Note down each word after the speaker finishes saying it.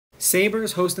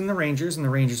Sabres hosting the Rangers, and the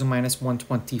Rangers are minus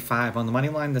 125. On the money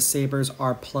line, the Sabres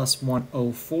are plus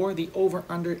 104. The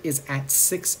over-under is at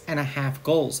 6.5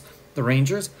 goals. The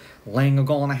Rangers, laying a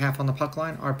goal and a half on the puck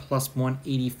line, are plus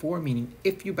 184, meaning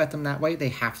if you bet them that way, they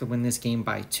have to win this game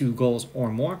by 2 goals or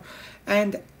more.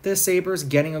 And the Sabres,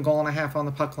 getting a goal and a half on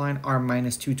the puck line, are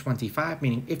minus 225,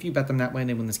 meaning if you bet them that way and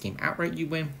they win this game outright, you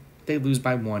win. They lose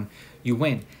by 1, you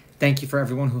win. Thank you for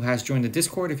everyone who has joined the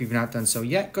Discord. If you've not done so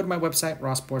yet, go to my website,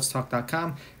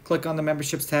 rawsportstalk.com. Click on the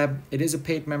memberships tab. It is a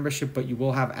paid membership, but you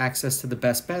will have access to the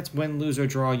best bets. Win, lose, or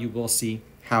draw, you will see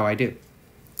how I do.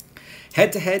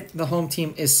 Head-to-head, the home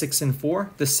team is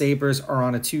 6-4. The Sabres are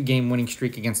on a 2-game winning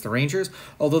streak against the Rangers,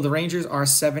 although the Rangers are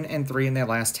 7-3 in their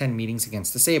last 10 meetings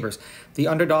against the Sabres. The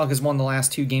underdog has won the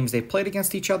last 2 games they've played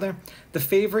against each other. The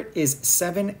favorite is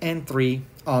 7-3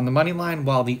 on the money line,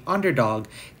 while the underdog,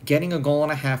 getting a goal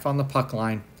and a half on the puck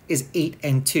line, is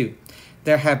 8-2.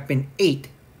 There have been 8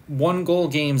 one-goal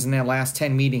games in their last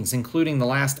 10 meetings, including the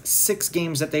last 6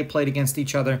 games that they played against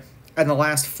each other, and the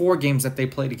last 4 games that they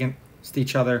played against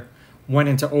each other went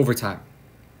into overtime.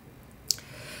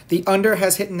 The under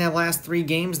has hit in their last 3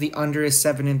 games. The under is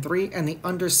 7-3, and the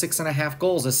under 6.5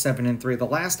 goals is 7-3. The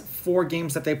last 4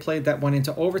 games that they played that went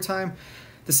into overtime,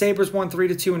 the Sabres won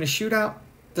 3-2 in a shootout.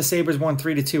 The Sabres won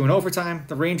 3-2 in overtime.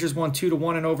 The Rangers won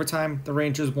 2-1 in overtime. The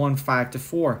Rangers won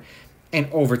 5-4 in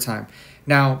overtime.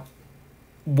 Now,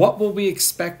 what will we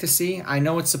expect to see? I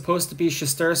know it's supposed to be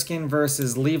Shesterkin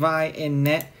versus Levi in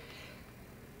net.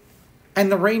 And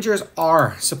the Rangers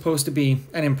are supposed to be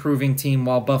an improving team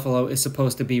while Buffalo is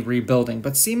supposed to be rebuilding.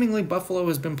 But seemingly Buffalo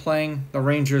has been playing the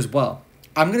Rangers well.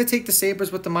 I'm going to take the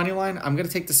Sabres with the money line. I'm going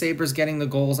to take the Sabres getting the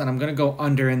goals, and I'm going to go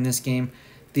under in this game.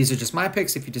 These are just my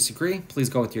picks. If you disagree, please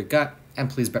go with your gut, and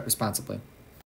please bet responsibly.